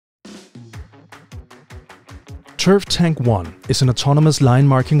Turf Tank 1 is an autonomous line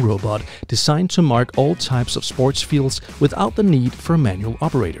marking robot designed to mark all types of sports fields without the need for a manual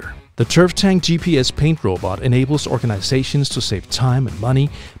operator. The Turf Tank GPS paint robot enables organizations to save time and money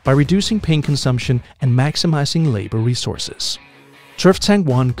by reducing paint consumption and maximizing labor resources. Turf Tank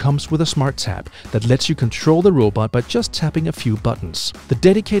 1 comes with a smart tab that lets you control the robot by just tapping a few buttons. The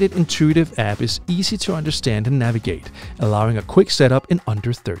dedicated intuitive app is easy to understand and navigate, allowing a quick setup in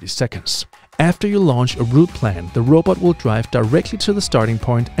under 30 seconds. After you launch a route plan, the robot will drive directly to the starting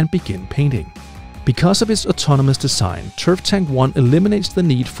point and begin painting. Because of its autonomous design, Turf Tank 1 eliminates the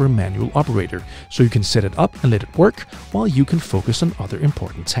need for a manual operator, so you can set it up and let it work while you can focus on other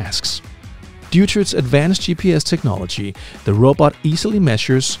important tasks. Due to its advanced GPS technology, the robot easily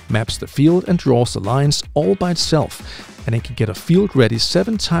measures, maps the field and draws the lines all by itself, and it can get a field ready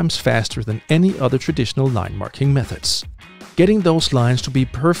 7 times faster than any other traditional line marking methods. Getting those lines to be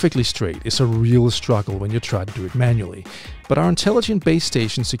perfectly straight is a real struggle when you try to do it manually, but our intelligent base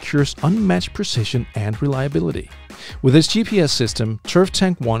station secures unmatched precision and reliability. With its GPS system, Turf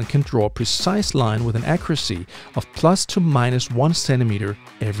Tank 1 can draw a precise line with an accuracy of plus to minus 1 centimeter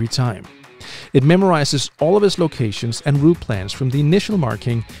every time. It memorizes all of its locations and route plans from the initial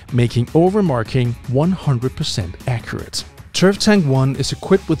marking, making overmarking 100% accurate. Turf Tank 1 is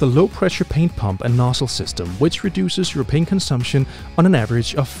equipped with a low-pressure paint pump and nozzle system, which reduces your paint consumption on an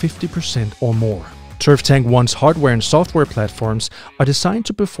average of 50% or more. Turf Tank 1's hardware and software platforms are designed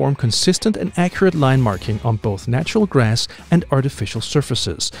to perform consistent and accurate line marking on both natural grass and artificial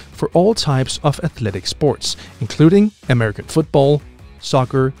surfaces for all types of athletic sports, including American football,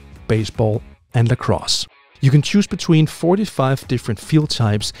 soccer, baseball, and lacrosse. You can choose between 45 different field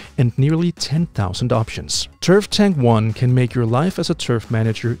types and nearly 10,000 options. Turf Tank 1 can make your life as a turf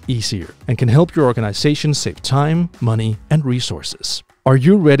manager easier and can help your organization save time, money, and resources. Are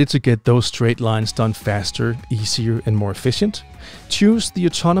you ready to get those straight lines done faster, easier, and more efficient? Choose the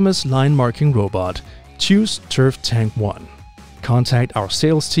autonomous line marking robot. Choose Turf Tank 1. Contact our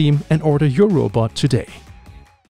sales team and order your robot today.